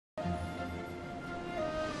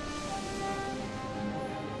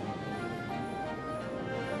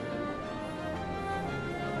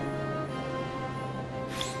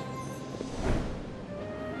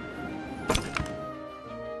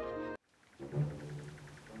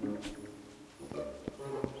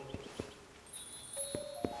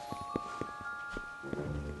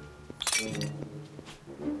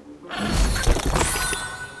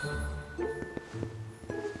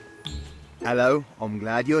Hello, I'm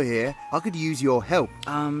glad you're here. I could use your help.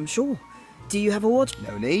 Sure. Do you have a watch?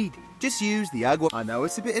 No need. Just use the agua. I know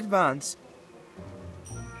it's a bit advanced,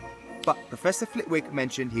 but Professor Flitwick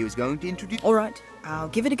mentioned he was going to introduce... All right, I'll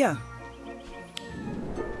give it a go.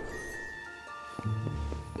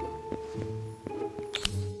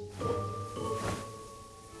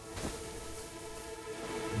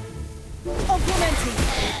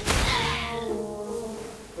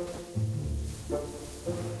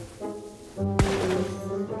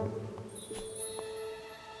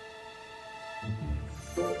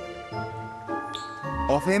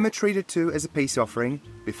 Offer him a treat or two as a peace offering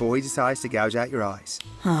before he decides to gouge out your eyes.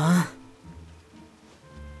 Huh?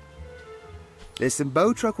 There's some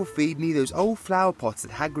bow truck will feed me those old flower pots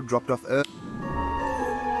that Hagrid dropped off earlier.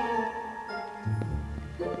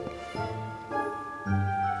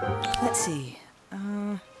 Let's see.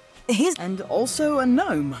 Here's... And also a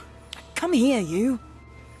gnome. Come here, you.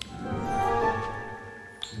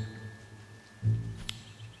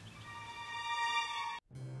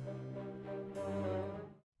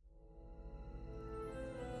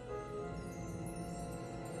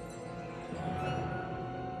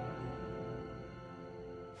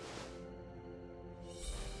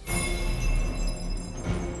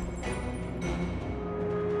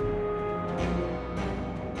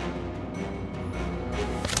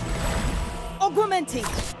 Augmenti!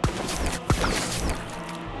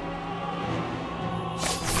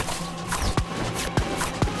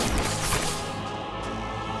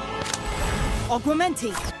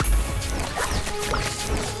 Augmenti!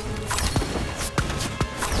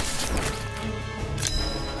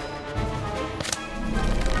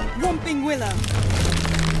 Romping Willow!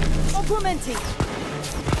 Augmenti!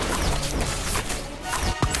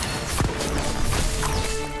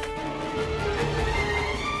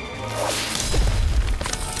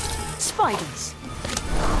 Spiders!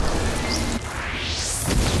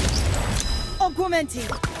 Augmenti!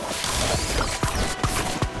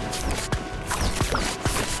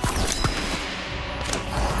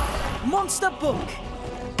 Monster Book!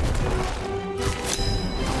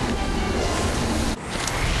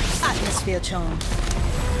 Atmosphere Charm!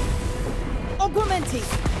 Augmenti!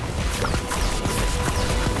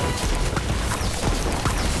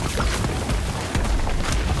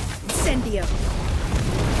 Incendio!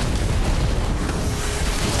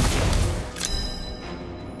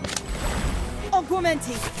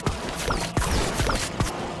 Augmenti!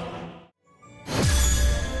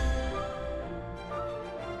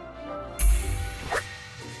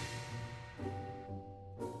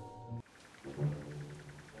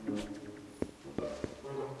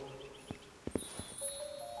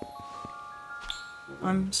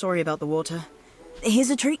 I'm sorry about the water. Here's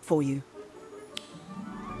a treat for you.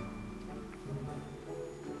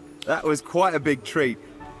 That was quite a big treat.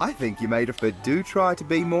 I think you made a... But do try to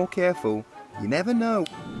be more careful. You never know.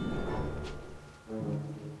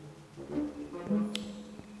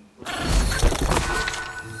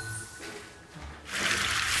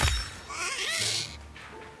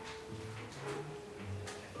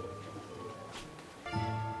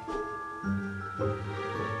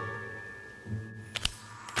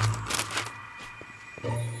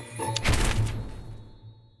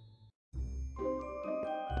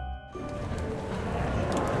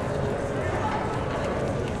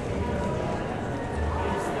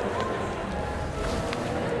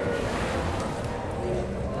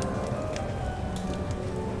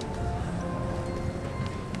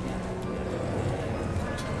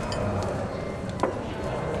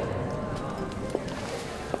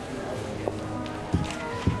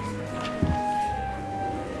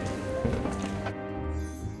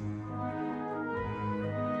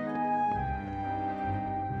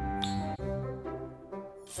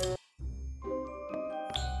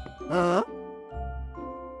 Huh?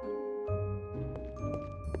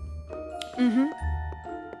 Mm-hmm.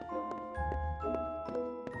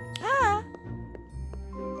 Ah.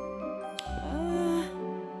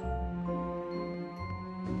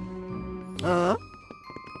 Huh?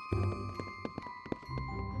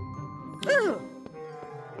 Oh.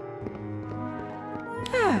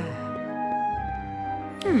 Ah.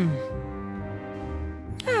 Hmm.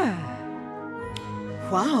 Ah.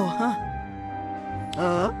 Wow, huh?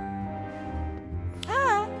 Huh?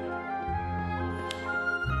 Ah.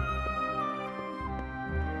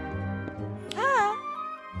 Ah.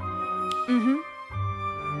 Mm-hmm.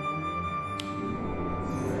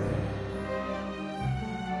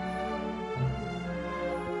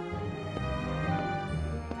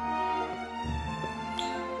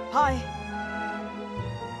 Hi.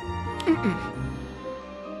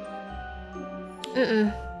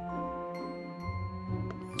 Mm-mm.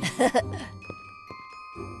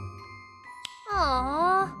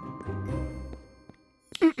 Aww.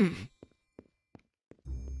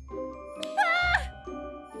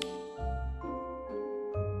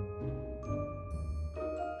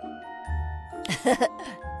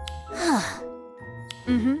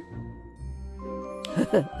 Mm-hmm.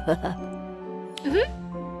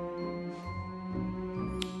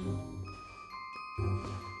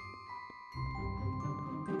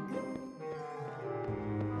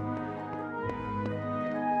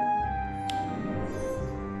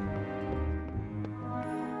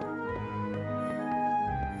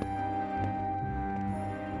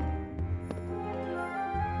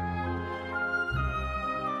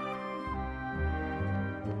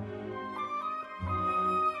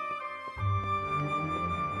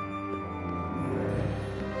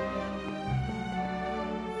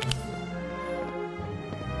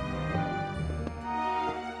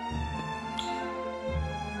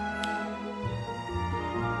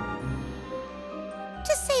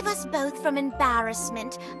 To save us both from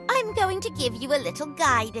embarrassment, I'm going to give you a little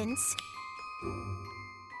guidance.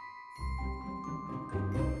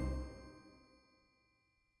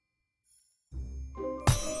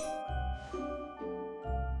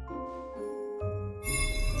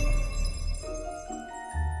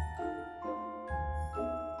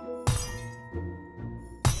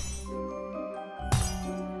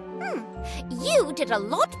 You did a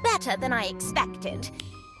lot better than I expected.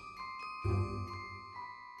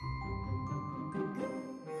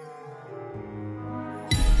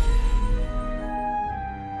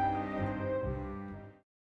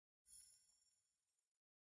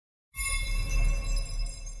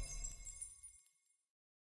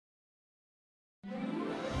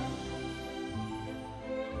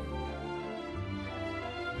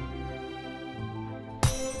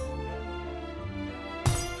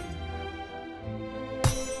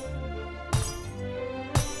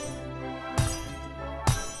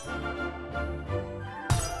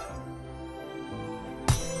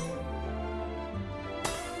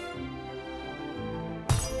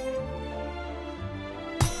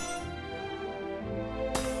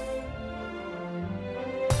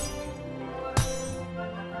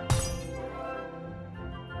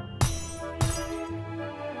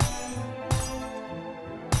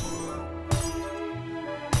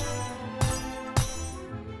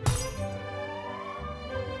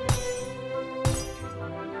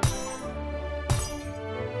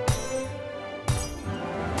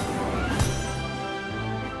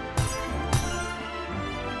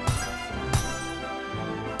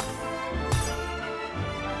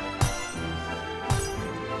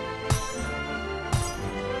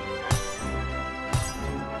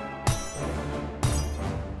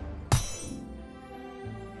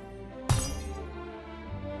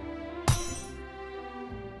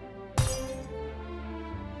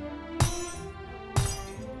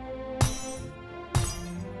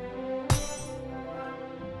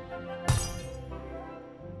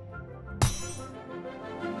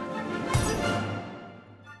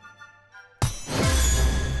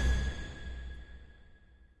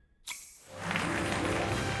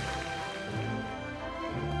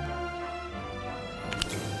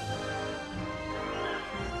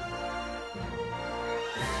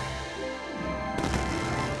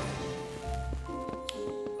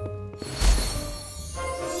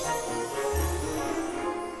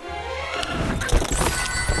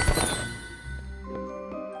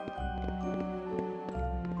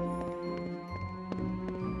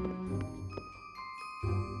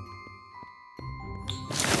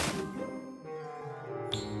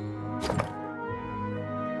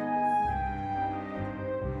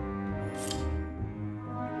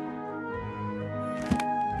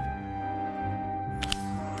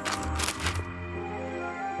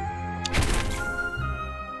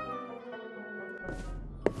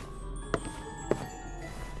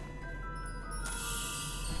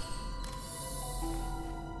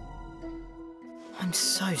 I'm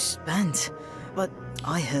so spent. But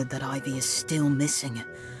I heard that Ivy is still missing.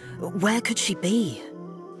 Where could she be?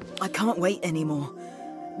 I can't wait anymore.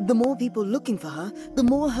 The more people looking for her, the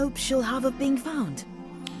more hope she'll have of being found.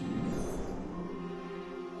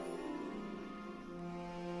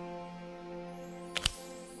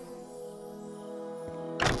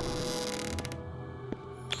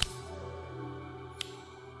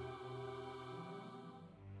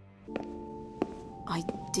 I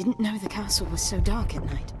didn't know the castle was so dark at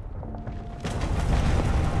night.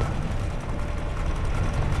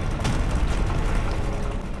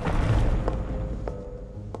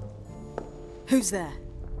 Who's there?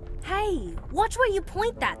 Hey, watch where you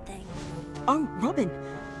point that thing. Oh, Robin.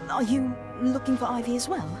 Are you looking for Ivy as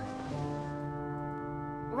well?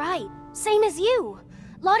 Right. Same as you.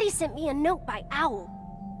 Lottie sent me a note by owl.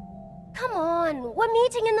 Come on, we're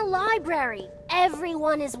meeting in the library.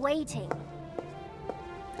 Everyone is waiting.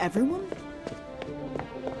 Everyone?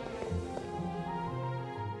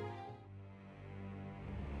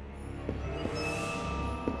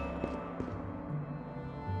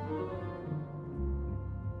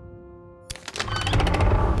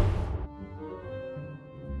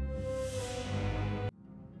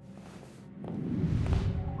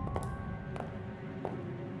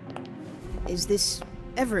 Is this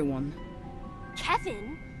everyone?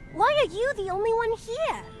 Kevin? Why are you the only one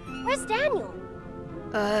here? Where's Daniel?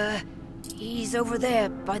 He's over there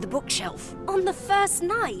by the bookshelf. On the first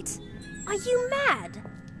night? Are you mad?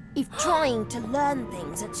 If trying to learn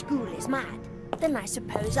things at school is mad, then I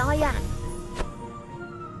suppose I am.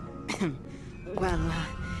 Well,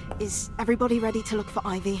 is everybody ready to look for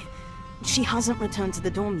Ivy? She hasn't returned to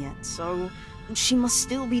the dorm yet, so she must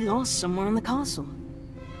still be lost somewhere in the castle.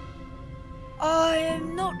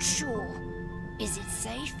 I'm not sure. Is it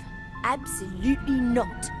safe? Absolutely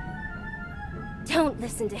not. Don't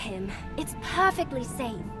listen to him. It's perfectly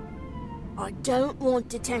safe. I don't want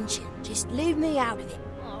detention. Just leave me out of it.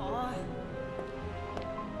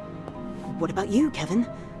 What about you, Kevin?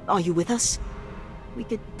 Are you with us? We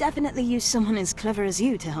could definitely use someone as clever as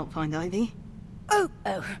you to help find Ivy. Oh,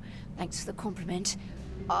 thanks for the compliment.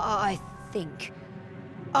 I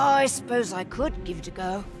suppose I could give it a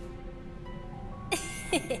go.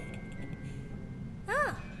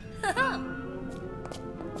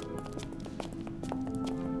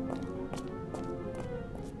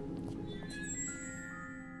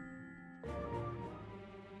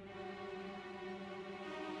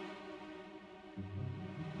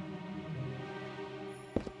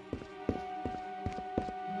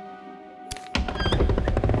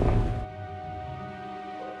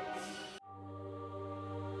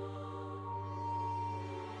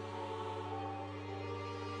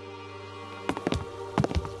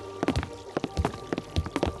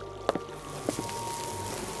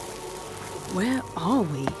 Where are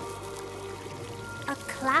we? A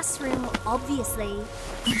classroom, obviously.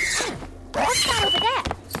 What's that over there?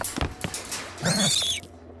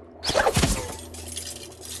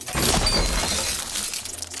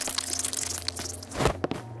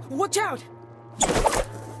 Watch out!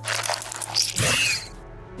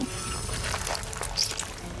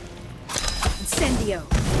 Incendio!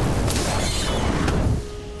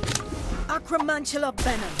 Acromantula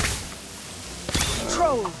venom!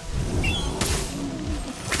 Troll!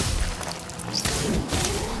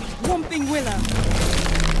 Whomping Willow!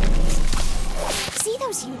 See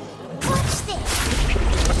those you... Watch this!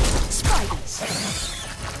 Spiders!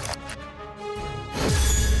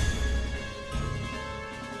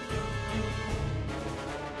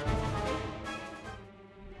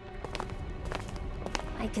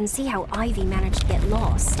 I can see how Ivy managed to get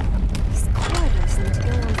lost. These corridors seem to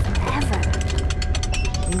go on forever.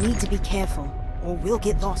 We need to be careful, or we'll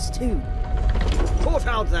get lost too. Put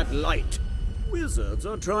out that light! Wizards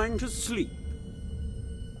are trying to sleep.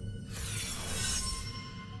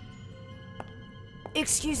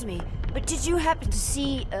 Excuse me, but did you happen to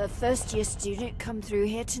see a first-year student come through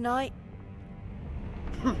here tonight?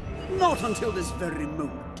 Not until this very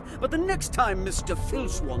moment. But the next time Mr.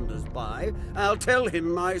 Filch wanders by, I'll tell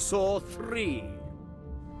him I saw 3.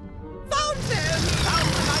 Found them! Found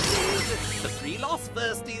them, I did! The 3 lost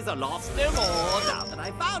firsties are lost no more, now that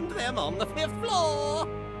I found them on the 5th floor!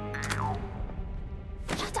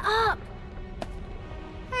 Shut up!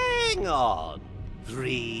 Hang on.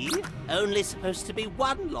 3? Only supposed to be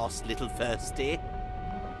 1 lost little firstie.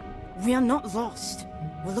 We are not lost.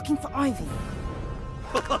 We're looking for Ivy.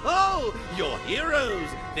 Ho ho ho! You're heroes!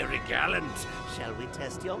 Very gallant. Shall we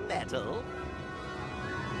test your mettle?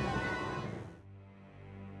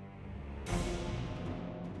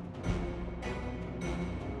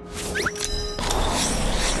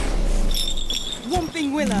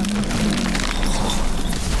 Whomping Willow!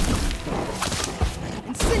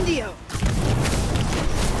 Incendio!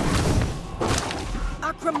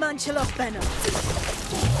 Acromantula venom!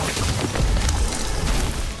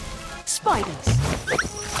 Spiders!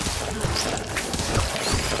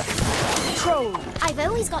 Troll! I've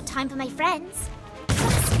always got time for my friends.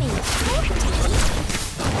 Trust me, they're pretty.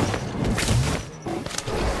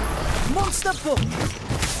 Monster book!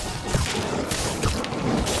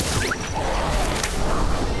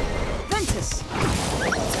 Ventus!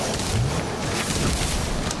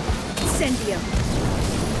 Incendio!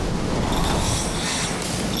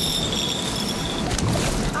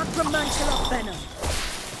 Acromantula venom!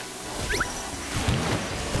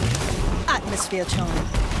 Atmosphere charm!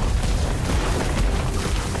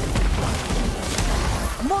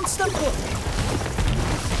 Monster book!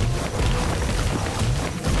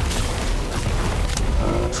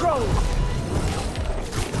 Troll!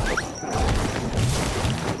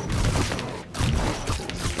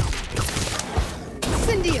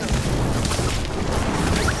 Incendio!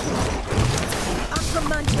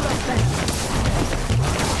 Acromantula Bell!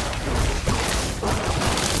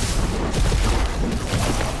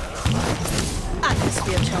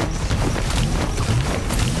 Atmosphere charm.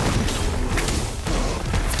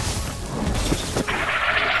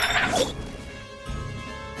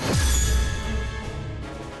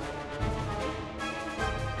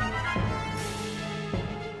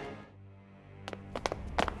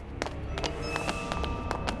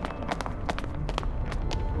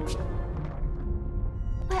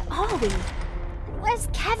 Where are we? Where's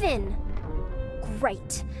Kevin?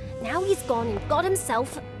 Great. Now he's gone and got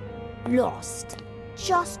himself Lost.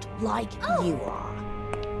 Just like you are.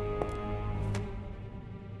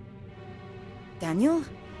 Daniel?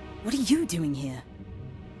 What are you doing here?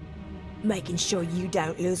 Making sure you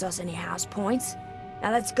don't lose us any house points.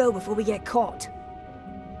 Now let's go before we get caught.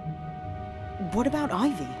 What about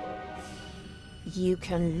Ivy? You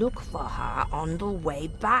can look for her on the way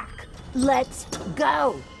back. Let's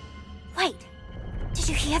go! Wait, did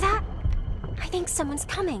you hear that? I think someone's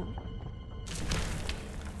coming.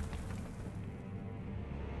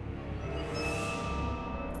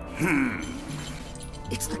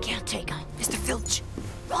 It's the caretaker, Mr. Filch.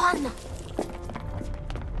 Run!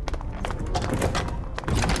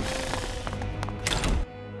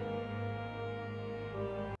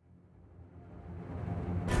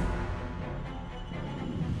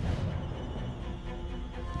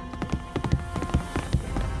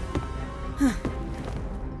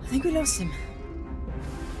 I think we lost him.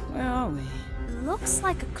 Where are we? Looks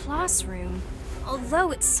like a classroom,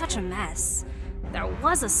 although it's such a mess. There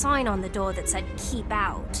was a sign on the door that said keep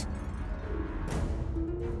out.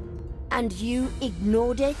 And you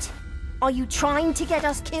ignored it? Are you trying to get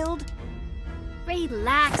us killed?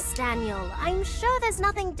 Relax, Daniel. I'm sure there's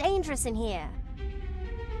nothing dangerous in here.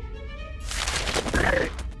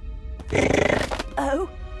 Oh?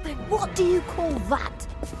 Then what do you call that?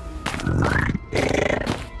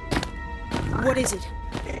 What is it?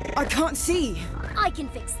 I can't see. I can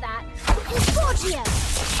fix that. Inforgio!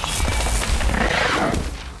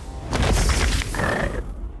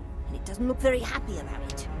 And it doesn't look very happy about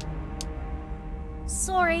it.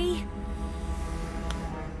 Sorry.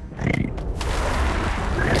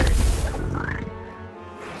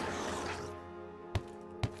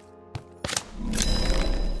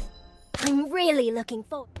 I'm really looking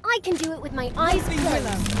forward. I can do it with my eyes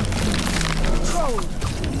closed. Troll.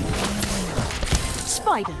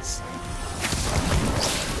 Spiders.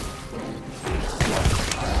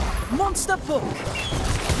 Monster book.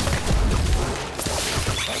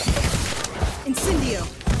 Incendio.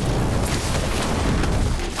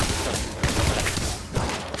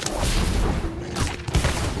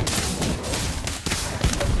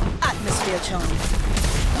 Atmosphere charm.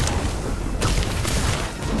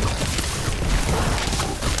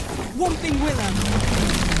 Whomping willow.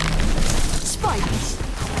 Spiders.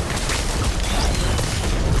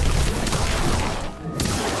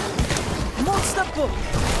 Monster book.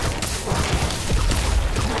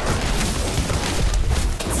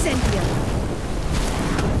 Incendio.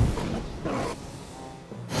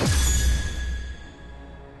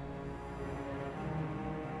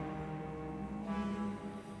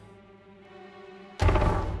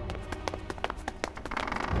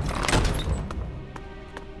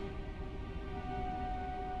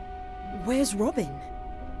 Where's Robin?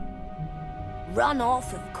 Run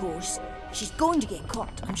off, of course. She's going to get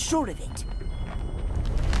caught, I'm sure of it.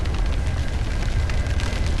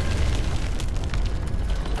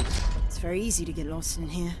 It's very easy to get lost in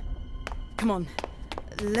here. Come on,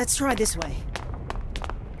 let's try this way.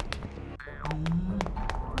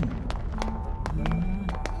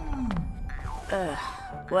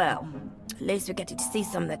 Well, at least we're getting to see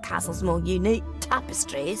some of the castle's more unique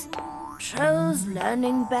tapestries. Trolls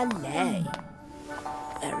learning ballet.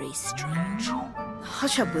 Very strange.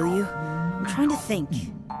 Hush up, will you? I'm trying to think.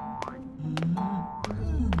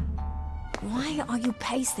 Why are you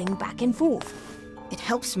pacing back and forth? It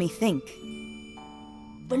helps me think.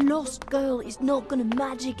 The lost girl is not gonna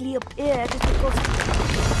magically appear just because...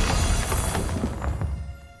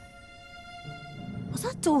 Was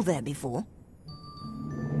that door there before?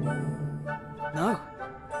 No.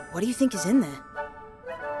 What do you think is in there?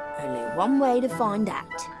 Only one way to find out.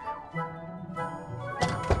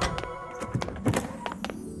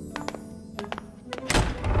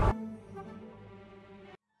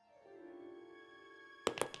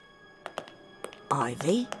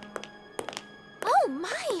 Ivy? Oh,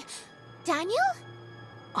 my! Daniel?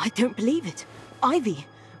 I don't believe it. Ivy,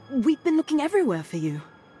 we've been looking everywhere for you.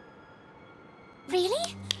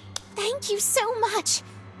 Really? Thank you so much.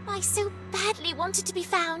 I so badly wanted to be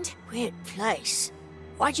found. Weird place.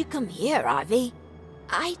 Why'd you come here, Ivy?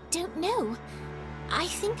 I don't know. I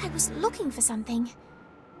think I was looking for something.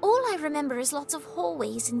 All I remember is lots of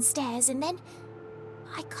hallways and stairs, and then...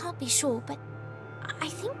 I can't be sure, but I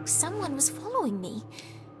think someone was following me.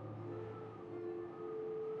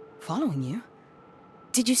 Following you?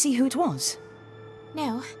 Did you see who it was?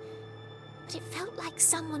 No, but it felt like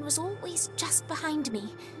someone was always just behind me,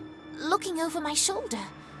 looking over my shoulder.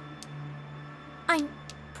 I'm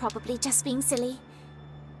probably just being silly.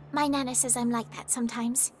 My Nana says I'm like that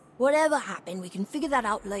sometimes. Whatever happened, we can figure that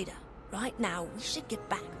out later. Right now, we should get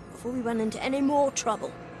back before we run into any more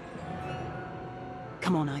trouble.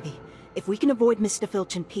 Come on, Ivy. If we can avoid Mr.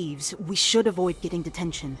 Filch and Peeves, we should avoid getting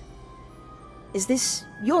detention. Is this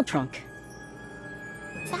your trunk?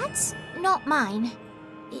 That's not mine.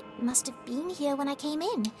 It must have been here when I came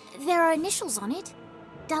in. There are initials on it.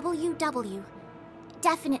 WW.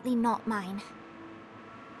 Definitely not mine.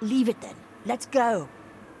 Leave it then. Let's go.